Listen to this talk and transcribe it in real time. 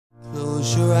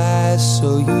Close your eyes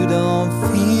so you don't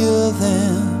feel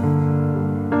them.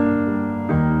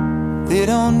 They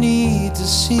don't need to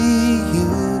see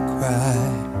you cry.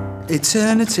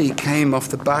 Eternity came off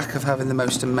the back of having the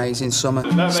most amazing summer.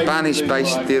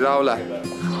 Spanish-based Tiroler.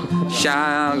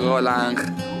 Shangolang.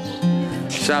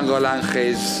 Shangolang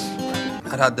is...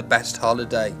 I'd had the best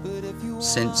holiday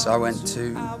since I went to,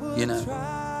 you know,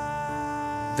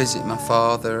 visit my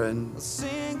father in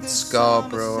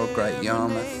Scarborough or Great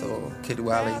Yarmouth or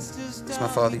Kidwelly, because my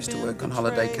father used to work on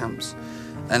holiday camps.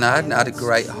 And I hadn't had a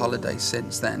great holiday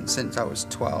since then, since I was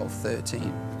 12,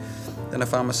 13. Then I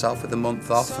found myself with a month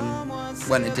off and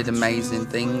went and did amazing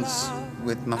things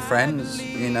with my friends,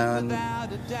 you know, and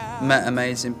met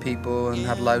amazing people and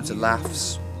had loads of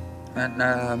laughs.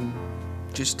 And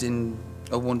just in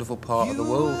a wonderful part of the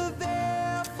world.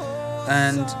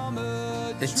 And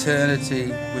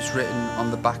eternity was written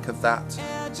on the back of that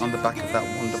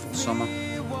wonderful summer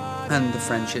and the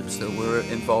friendships that were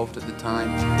involved at the time.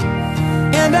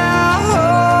 And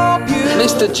I hope you...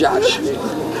 Mr. Judge.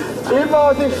 In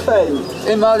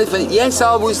my defence, Yes,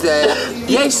 I was there.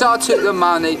 Yes, I took the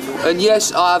money, and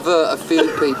yes, I have hurt a few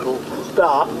people.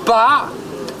 but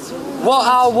What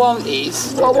I want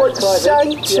is... I want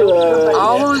sanctuary.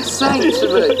 I want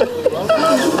sanctuary.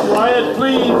 Quiet,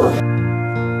 please.